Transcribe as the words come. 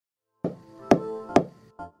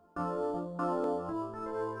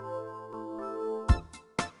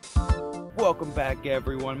Welcome back,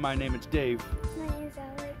 everyone. My name is Dave. My name is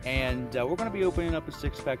Alex. And we're going to be opening up a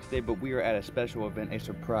six-pack today, but we are at a special event, a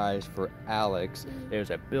surprise for Alex. There's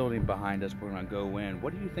a building behind us. We're going to go in.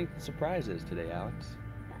 What do you think the surprise is today, Alex?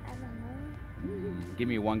 I don't know. Give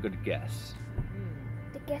me one good guess.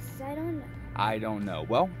 The guess is I don't know. I don't know.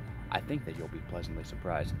 Well, I think that you'll be pleasantly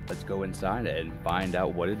surprised. Let's go inside and find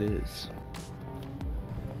out what it is.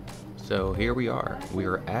 So here we are. We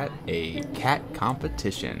are at a cat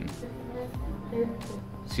competition.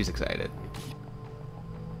 She's excited.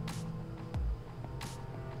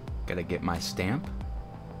 Gotta get my stamp.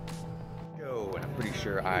 Yo, and I'm pretty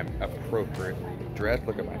sure I'm appropriately dressed.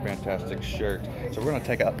 Look at my fantastic shirt. So we're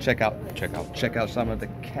gonna check out some of the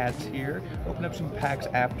cats here. Open up some packs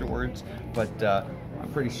afterwards. But I'm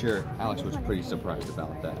pretty sure Alex was pretty surprised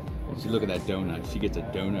about that. And see, look at that donut. She gets a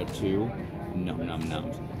donut too. Num num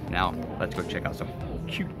nums. Now let's go check out some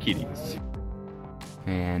cute kitties.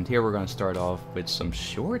 And here we're gonna start off with some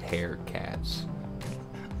short-haired cats.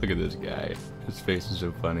 Look at this guy. His face is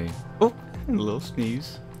so funny. Oh, and a little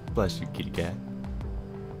sneeze. Bless you, kitty cat.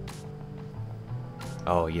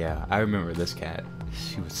 Oh yeah, I remember this cat.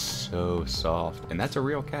 She was so soft, and that's a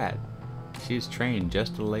real cat. She is trained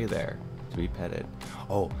just to lay there to be petted.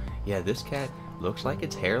 Oh yeah, this cat looks like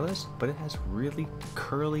it's hairless, but it has really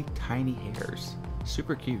curly, tiny hairs.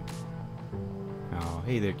 Super cute. Oh,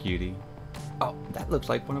 hey there, cutie. Oh, that looks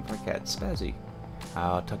like one of our cats, Spazzy.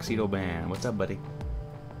 Oh, Tuxedo Man. What's up, buddy?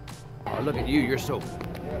 Oh, look at you. You're so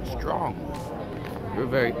strong. You're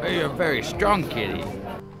a very strong kitty.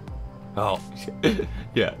 Oh,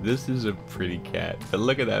 yeah, this is a pretty cat. But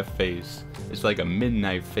look at that face. It's like a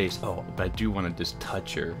midnight face. Oh, but I do want to just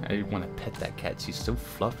touch her. I want to pet that cat. She's so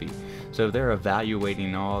fluffy. So they're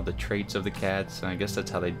evaluating all the traits of the cats, and I guess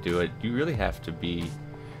that's how they do it. You really have to be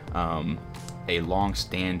a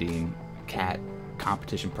long-standing cat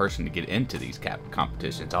competition person to get into these cat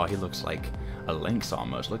competitions. Oh, he looks like a lynx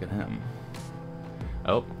almost. Look at him.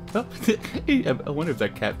 Oh, I wonder if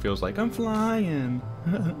that cat feels like I'm flying.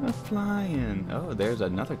 I'm flying. Oh, there's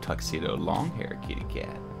another tuxedo long-haired kitty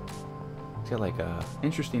cat. It's got like a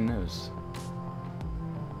interesting nose.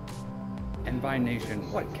 And by nation,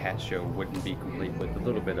 what cat show wouldn't be complete with a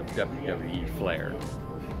little bit of WWE flair?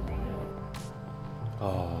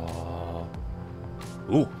 Oh.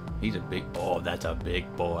 Ooh, he's a big, oh, that's a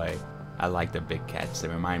big boy. I like the big cats. They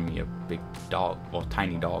remind me of big dog, well,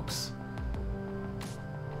 tiny dogs.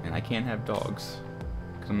 And I can't have dogs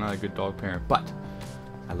because I'm not a good dog parent, but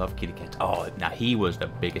I love kitty cats. Oh, now he was the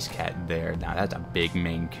biggest cat there. Now that's a big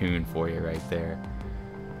Maine Coon for you right there.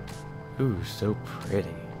 Ooh, so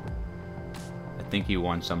pretty. I think he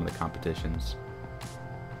won some of the competitions.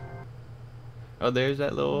 Oh, there's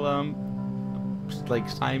that little, like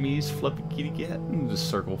Siamese fluffy kitty cat. The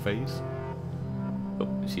circle face. Oh,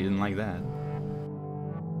 she didn't like that.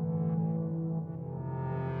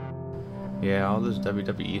 Yeah, all this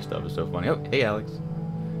WWE stuff is so funny. Oh, hey Alex.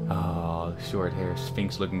 Oh, short hair,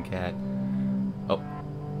 sphinx looking cat. Oh,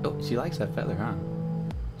 she likes that feather, huh?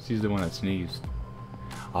 She's the one that sneezed.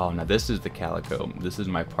 Oh, now this is the calico. This is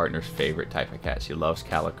my partner's favorite type of cat. She loves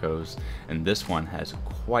calicos, and this one has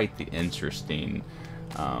quite the interesting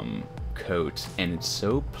coat, and it's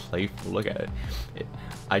so playful. Look at it.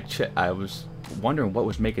 I was wondering what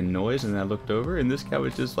was making noise, and then I looked over, and this cat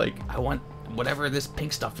was just like, I want whatever this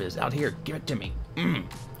pink stuff is out here. Give it to me.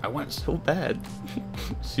 I want it so bad.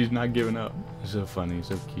 She's not giving up. So funny,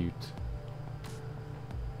 so cute.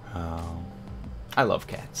 I love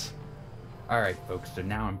cats. Alright folks, so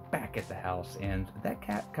now I'm back at the house, and that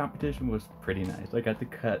cat competition was pretty nice. I got to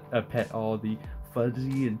pet all the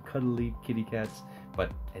fuzzy and cuddly kitty cats,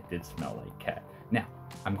 but it did smell like cat. Now,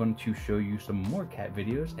 I'm going to show you some more cat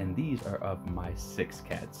videos, and these are of my 6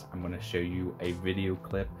 cats. I'm going to show you a video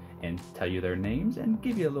clip and tell you their names and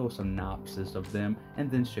give you a little synopsis of them,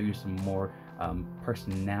 and then show you some more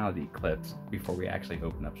personality clips before we actually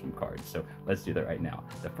open up some cards. So let's do that right now.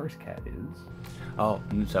 The first cat is... Oh,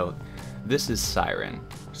 so this is Siren.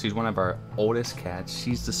 She's one of our oldest cats.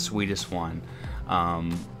 She's the sweetest one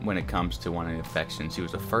when it comes to wanting affection. She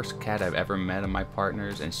was the first cat I've ever met of my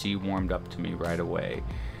partners, and she warmed up to me right away.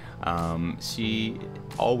 She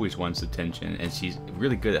always wants attention, and she's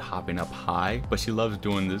really good at hopping up high, but she loves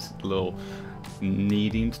doing this little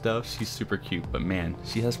kneading stuff. She's super cute, but man,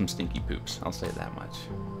 she has some stinky poops, I'll say that much.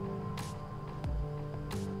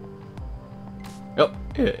 Oh,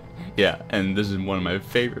 yeah, and this is one of my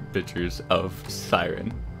favorite pictures of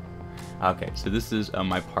Siren. Okay, so this is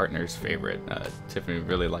my partner's favorite. Tiffany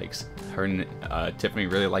really likes her. Tiffany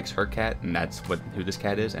really likes her cat, and that's who this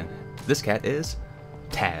cat is. And this cat is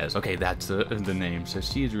Taz. Okay, that's the name. So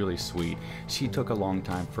she's really sweet. She took a long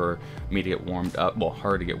time for me to get warmed up. Well,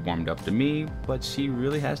 her to get warmed up to me, but she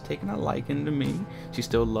really has taken a liking to me. She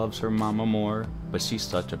still loves her mama more, but she's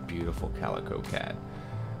such a beautiful calico cat.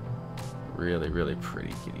 Really, really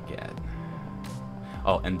pretty kitty cat.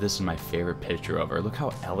 Oh, and this is my favorite picture of her. Look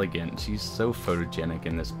how elegant. She's so photogenic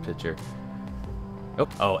in this picture.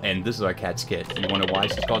 Oh, and this is our cat Skit. You wonder why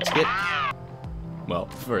she's called Skit? Well,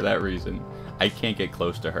 for that reason. I can't get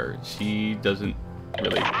close to her. She doesn't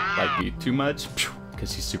really like me too much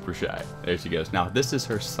because she's super shy. There she goes. Now, this is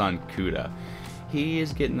her son, Kuda. He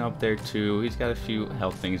is getting up there too. He's got a few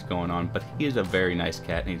health things going on, but he is a very nice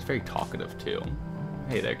cat, and he's very talkative too.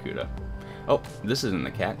 Hey there, Kuda. Oh, this isn't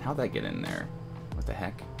the cat. How'd that get in there? What the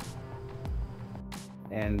heck?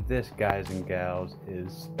 And this, guys and gals,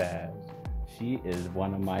 is Spaz. She is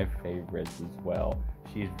one of my favorites as well.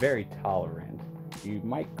 She's very tolerant. She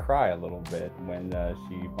might cry a little bit when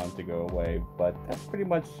she wants to go away, but that's pretty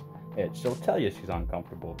much it. She'll tell you she's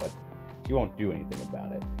uncomfortable, but she won't do anything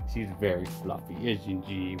about it. She's very fluffy, isn't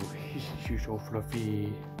she? She's so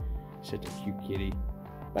fluffy. Such a cute kitty.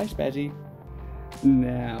 Bye, Spazzy.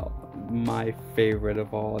 Now, my favorite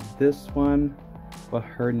of all, this one, well,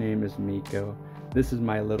 her name is Miko. This is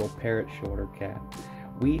my little parrot shoulder cat.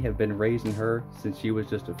 We have been raising her since she was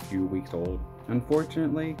just a few weeks old.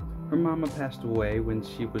 Unfortunately, her mama passed away when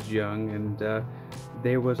she was young, and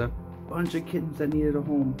there was a bunch of kittens that needed a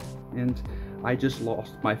home, and I just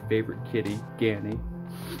lost my favorite kitty, Ganny.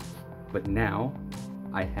 But now,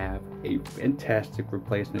 I have a fantastic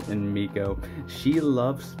replacement in Miko. She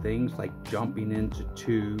loves things like jumping into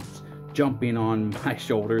tubes, jumping on my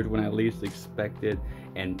shoulders when I least expect it,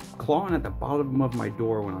 and clawing at the bottom of my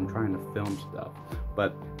door when I'm trying to film stuff.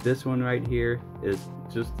 But this one right here is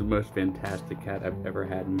just the most fantastic cat I've ever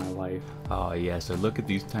had in my life. Oh yeah, so look at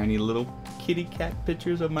these tiny little kitty cat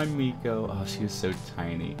pictures of my Miko. Oh, she was so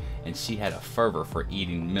tiny, and she had a fervor for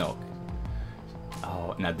eating milk.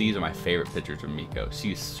 Oh, now these are my favorite pictures of Miko.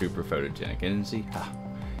 She's super photogenic, isn't she? Ah,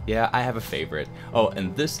 yeah, I have a favorite. Oh,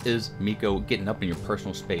 and this is Miko getting up in your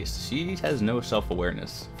personal space. She has no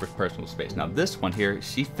self-awareness for personal space. Now this one here,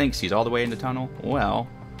 she thinks she's all the way in the tunnel. Well,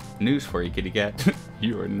 news for you, kitty cat.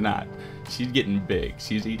 You are not. She's getting big.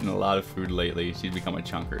 She's eaten a lot of food lately. She's becoming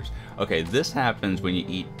chunkers. Okay, this happens when you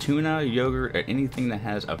eat tuna, yogurt, or anything that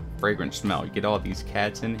has a fragrant smell. You get all these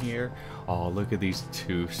cats in here. Oh, look at these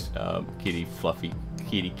two fluffy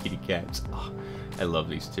kitty cats. Oh, I love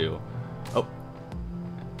these two. Oh,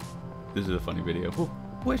 this is a funny video. Oh,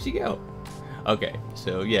 where'd she go? Okay,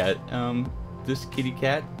 so yeah, this kitty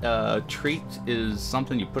cat treat is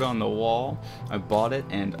something you put on the wall. I bought it,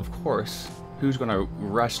 and of course, who's gonna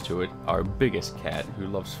rush to it? Our biggest cat, who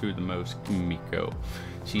loves food the most, Miko.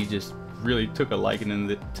 She just really took a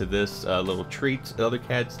liking to this little treat. The other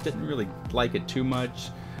cats didn't really like it too much,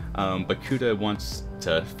 but Kuda wants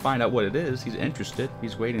to find out what it is. He's interested.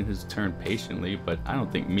 He's waiting his turn patiently, but I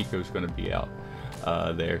don't think Miko's gonna be out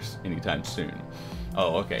there anytime soon.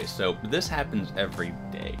 Oh, okay, so this happens every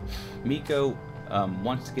day. Miko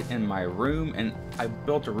wants to get in my room, and I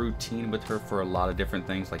built a routine with her for a lot of different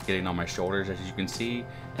things, like getting on my shoulders, as you can see.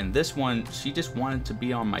 And this one, she just wanted to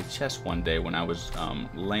be on my chest one day when I was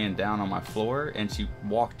laying down on my floor, and she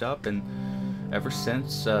walked up, and ever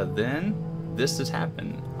since then, this has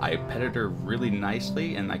happened. I petted her really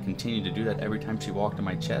nicely, and I continue to do that every time she walked on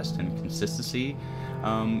my chest, and consistency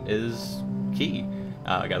is key.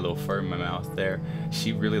 I got a little fur in my mouth there.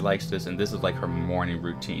 She really likes this, and this is like her morning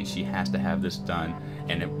routine. She has to have this done,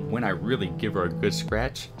 and when I really give her a good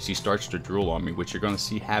scratch, she starts to drool on me, which you're going to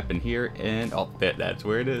see happen here, and oh, that's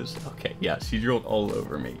where it is. Okay, yeah, she drooled all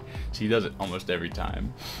over me. She does it almost every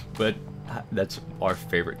time, but that's our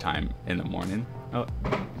favorite time in the morning. Oh,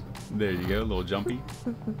 there you go, a little jumpy.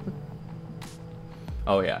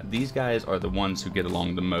 Oh yeah, these guys are the ones who get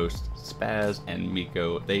along the most. Spaz and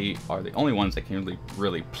Miko, they are the only ones that can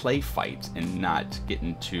really play fights and not get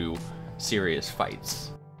into serious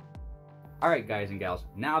fights. Alright guys and gals,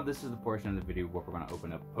 now this is the portion of the video where we're going to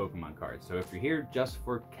open up Pokemon cards. So if you're here just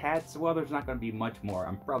for cats, well, there's not going to be much more.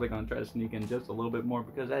 I'm probably going to try to sneak in just a little bit more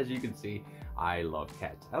because, as you can see, I love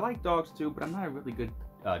cats. I like dogs too, but I'm not a really good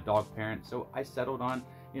dog parent, so I settled on,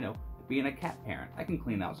 you know, being a cat parent. I can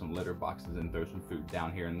clean out some litter boxes and throw some food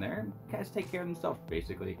down here and there. Cats take care of themselves,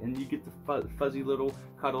 basically, and you get the fuzzy little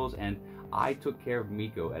cuddles, and I took care of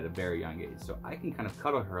Miko at a very young age, so I can kind of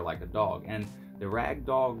cuddle her like a dog. And the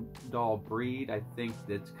ragdoll breed, I think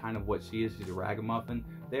that's kind of what she is. She's a ragamuffin.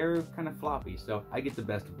 They're kind of floppy, so I get the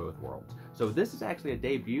best of both worlds. So this is actually a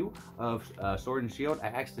debut of Sword and Shield. I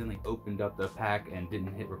accidentally opened up the pack and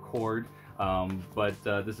didn't hit record.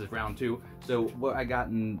 This is round 2. So what I got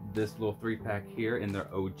in this little 3-pack here in their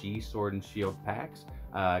OG Sword and Shield packs,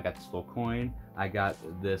 I got this little coin. I got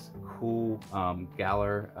this cool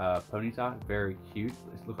Galar Ponyta, very cute.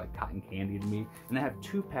 It looks like cotton candy to me. And I have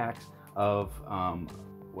 2 packs of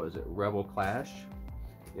what is it, Rebel Clash?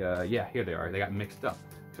 Yeah, here they are. They got mixed up.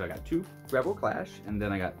 So I got 2 Rebel Clash, and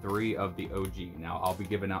then I got 3 of the OG. Now I'll be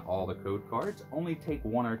giving out all the code cards. Only take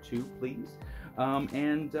 1 or 2, please.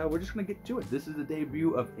 We're just gonna get to it. This is the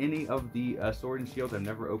debut of any of the Sword and Shields. I've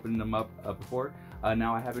never opened them up before.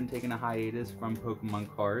 Now I haven't taken a hiatus from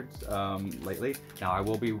Pokemon cards lately. Now I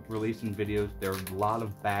will be releasing videos. There are a lot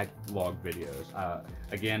of backlog videos.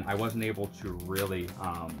 Again, I wasn't able to really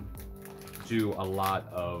do a lot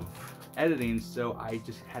of editing, so I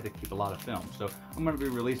just had to keep a lot of film. So I'm going to be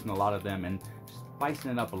releasing a lot of them and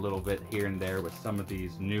spicing it up a little bit here and there with some of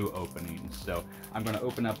these new openings. So I'm going to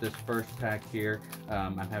open up this first pack here.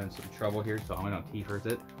 I'm having some trouble here, so I'm going to T-first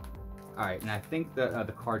it. Alright, and I think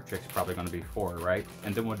the card trick's probably going to be 4, right?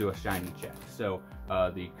 And then we'll do a shiny check. So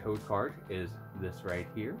the code card is this right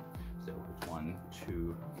here. So it's 1,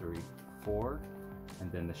 2, 3, 4.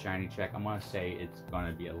 And then the shiny check, I'm going to say it's going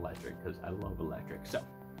to be electric because I love electric. So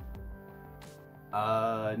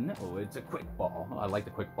no, it's a quick ball. I like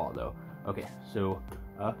the quick ball though. Okay, so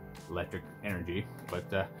electric energy,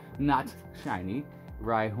 but not shiny.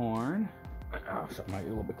 Rhyhorn. Oh, something a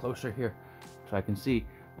little bit closer here so I can see.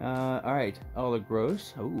 All right,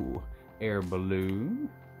 Olagros. Oh, air balloon.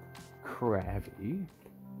 Krabby.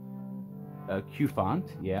 Qfont.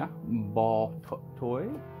 Yeah. Ball toy.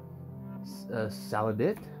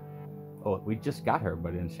 Saladit. Oh, we just got her,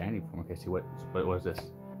 but in shiny form. Okay, see what was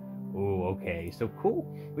this? Oh, okay, so cool.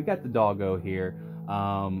 We got the doggo here.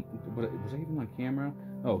 Was I even on camera?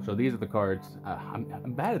 Oh, so these are the cards.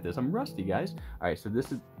 I'm bad at this. I'm rusty, guys. All right, so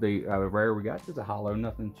this is the rare we got. It's a hollow,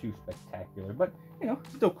 nothing too spectacular, but you know,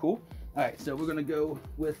 still cool. All right, so we're gonna go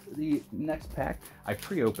with the next pack. I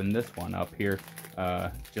pre-opened this one up here,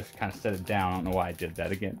 just kind of set it down. I don't know why I did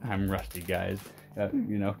that again. I'm rusty, guys.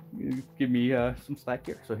 You know, give me some slack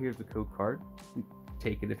here. So here's the code card.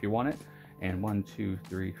 Take it if you want it. And 1, 2,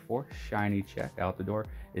 3, 4, shiny check out the door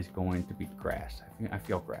is going to be grass. I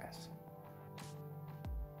feel grass.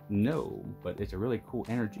 No, but it's a really cool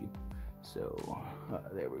energy. So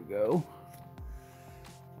there we go.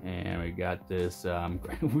 And we got this.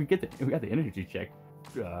 we got the energy check.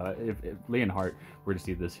 If Leonhardt were to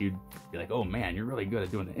see this, he'd be like, "Oh man, you're really good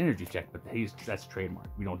at doing the energy check." But that's trademark.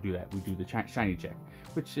 We don't do that. We do the shiny check,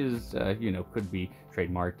 which is you know, could be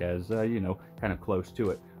trademarked as you know, kind of close to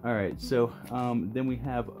it. All right, so then we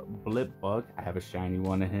have Blipbug. I have a shiny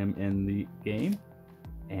one of him in the game,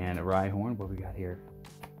 and a Rhyhorn. What we got here?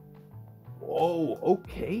 Oh,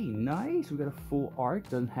 okay, nice. We got a full art.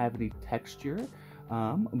 Doesn't have any texture,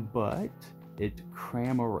 but it's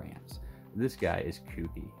Cramorant. This guy is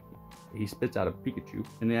kooky. He spits out a Pikachu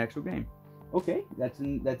in the actual game. Okay, that's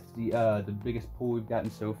the biggest pull we've gotten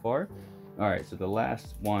so far. All right, so the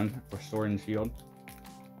last one for Sword and Shield,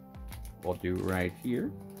 we'll do right here,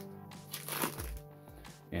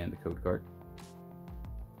 and the code card.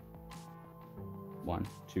 1,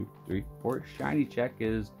 2, 3, 4. Shiny check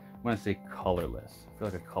is, I want to say, colorless. I feel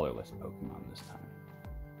like a colorless Pokemon this time.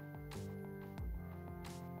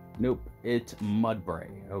 Nope, it's Mudbray.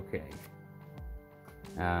 Okay.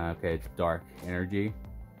 Okay, it's dark energy.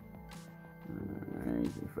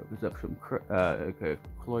 Alright, focus up some okay,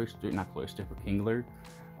 Cloyster, not Cloyster, for Kingler.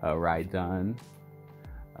 Rhydon.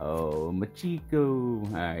 Oh, Machiko.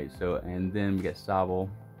 Alright, so, and then we get Sobble.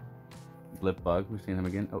 Blipbug, we've seen him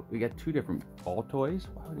again. Oh, we got 2 different ball toys.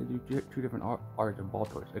 Why would they do 2 different art of ball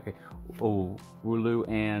toys? Okay. Oh, Wooloo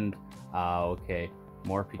and, okay,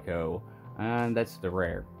 Morpeko. And that's the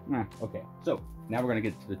rare. Okay, so now we're going to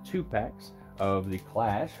get to the 2 packs of the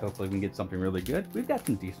Clash. Hopefully we can get something really good. We've got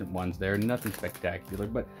some decent ones there, nothing spectacular,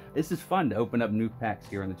 but this is fun to open up new packs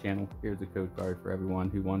here on the channel. Here's the code card for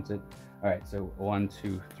everyone who wants it. All right, so 1,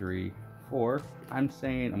 2, 3, 4. I'm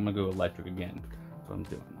saying I'm gonna go electric again. That's what I'm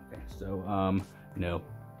doing. Okay, so you know,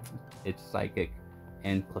 it's psychic,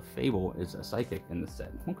 and Clefable is a psychic in the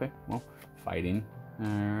set. Okay, well, fighting. All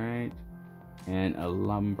right, and a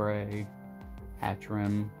Lumbre,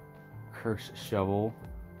 Hatchrim, Curse Shovel.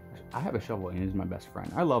 I have a shovel and he's my best friend.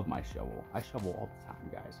 I love my shovel. I shovel all the time,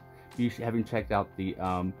 guys. If you haven't checked out the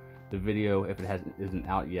video, if it isn't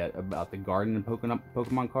out yet, about the garden and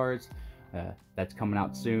Pokemon cards, that's coming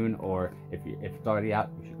out soon. Or if it's already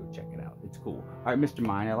out, you should go check it out. It's cool. All right, Mr.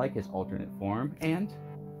 Mime, I like his alternate form, and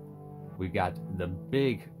we got the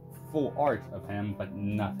big full art of him, but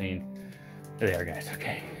nothing there, guys.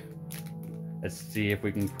 Okay, let's see if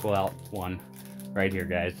we can pull out one. right here,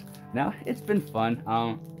 guys. Now, it's been fun.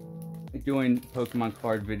 Doing Pokemon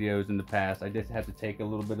card videos in the past. I just had to take a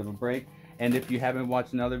little bit of a break. And if you haven't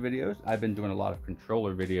watched other videos, I've been doing a lot of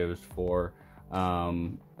controller videos for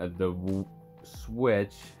the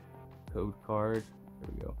Switch code card. There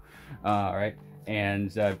we go. All right,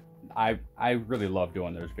 and I really love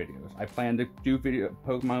doing those videos. I plan to do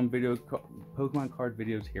Pokemon card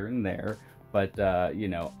videos here and there, but you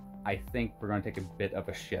know, I think we're going to take a bit of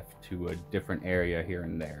a shift to a different area here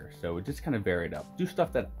and there. So it just kind of varied up. Do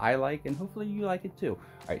stuff that I like, and hopefully you like it too.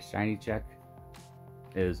 All right, shiny check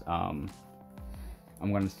is, I'm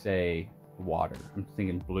going to say water. I'm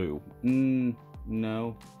thinking blue.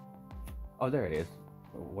 No. Oh, there it is.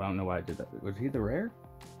 Well, I don't know why I did that. Was he the rare?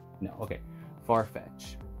 No, okay.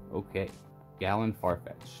 Farfetch. Okay. Gallon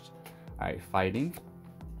Farfetched. All right, fighting.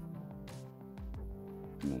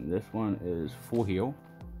 And then this one is full heal.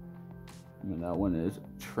 And that one is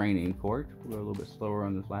training court. We'll go a little bit slower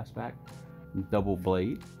on this last pack. Double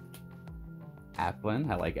blade. Applin.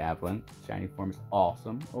 I like Applin. Shiny form is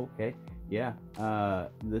awesome. Okay. Yeah.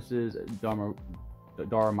 This is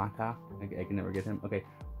Daramaka. I can never get him. Okay.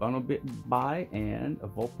 Bunnelby and a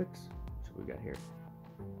Vulpix. What we got here?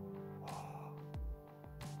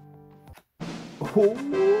 Oh,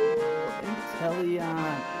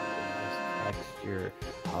 Inteleon. Texture.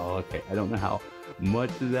 Oh, okay. I don't know how much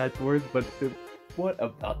that's worth, but what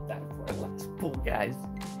about that for a last pull, guys?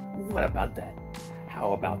 What about that?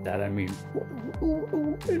 How about that? I mean,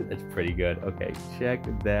 that's pretty good. Okay, check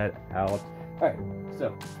that out. All right,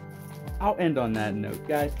 so I'll end on that note,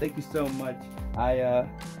 guys. Thank you so much. I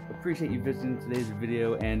appreciate you visiting today's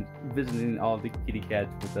video and visiting all the kitty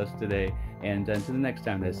cats with us today. And until the next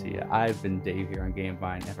time I see you, I've been Dave here on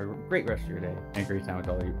GameVine. Have a great rest of your day and a great time with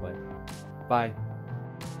all of you play. Bye.